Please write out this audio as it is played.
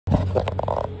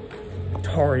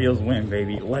Tar Heels win,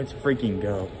 baby. Let's freaking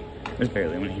go. There's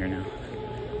barely one here now.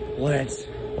 Let's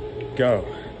go.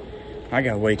 I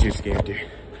got way too scared, dude.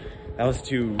 That was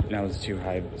too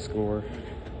high of a score.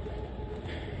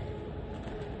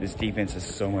 This defense has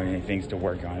so many things to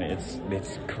work on.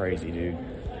 It's crazy, dude.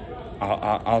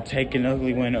 I'll take an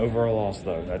ugly win over a loss,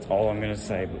 though. That's all I'm gonna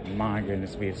say. But my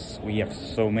goodness, we have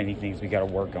so many things we gotta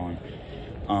work on.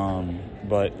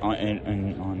 But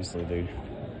honestly, dude,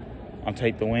 I'll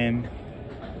take the win.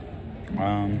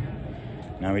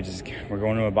 Now we're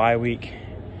going to a bye week,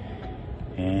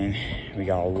 and we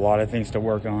got a lot of things to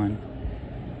work on,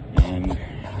 and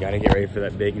gotta get ready for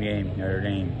that big game, Notre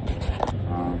Dame.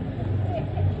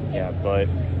 Yeah, but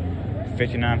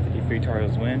 59-53 Tar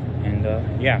Heels win,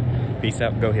 and yeah, peace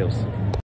out, go Heels.